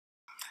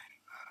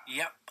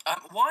Yep.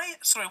 Why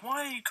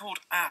are you called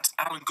at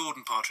Alan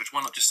Gordon Partridge?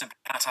 Why not just simply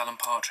at Alan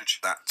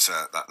Partridge? That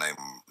name,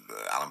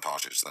 Alan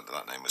Partridge,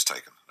 that name was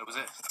taken. That was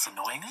it. That's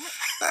annoying, isn't it?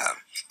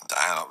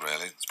 Yeah, not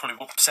really. It's probably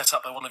set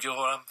up by one of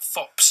your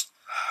fops.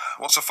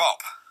 What's a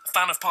fop? A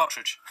fan of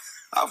Partridge.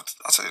 Oh,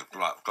 I'd say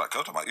quite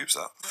good. I might use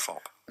that.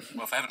 Fop.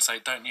 Well, for heaven's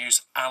sake, don't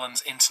use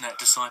Alan's internet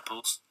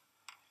disciples.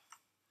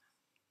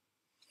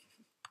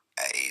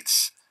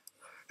 AIDS.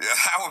 Yeah,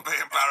 that would be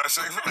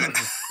embarrassing, wouldn't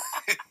it?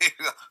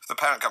 If the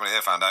parent company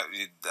here found out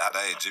you had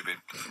AIDS, you'd be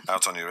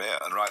out on your ear,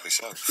 and rightly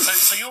so.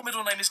 So your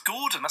middle name is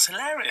Gordon. That's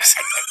hilarious.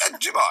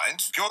 Do you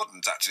mind?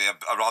 Gordon's actually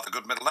a rather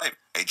good middle name.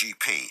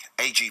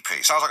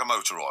 AGP. Sounds like a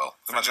motor oil.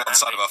 Imagine on the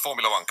side of a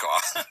Formula One car.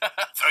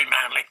 Very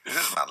manly. It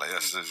is manly,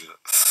 yes. It is.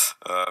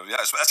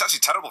 It's actually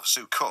terrible for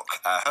Sue Cook.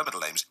 Her middle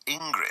name's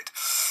Ingrid.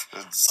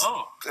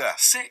 Yeah.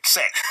 Sick.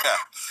 Yeah.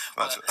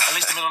 Well, at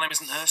least the middle name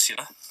isn't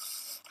Ursula.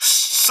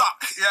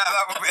 Suck. Yeah,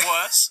 that would be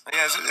worse.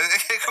 Yes,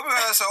 it could be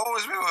worse. It'll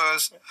always be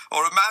worse.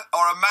 Or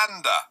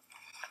Amanda.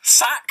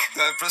 Sack.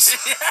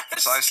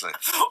 Precisely.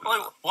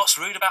 Well, what's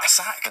rude about a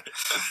sack?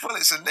 Well,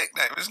 it's a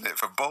nickname, isn't it,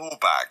 for bowl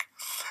bag.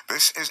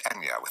 This is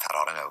Enya with That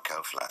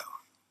Orinoco Flow.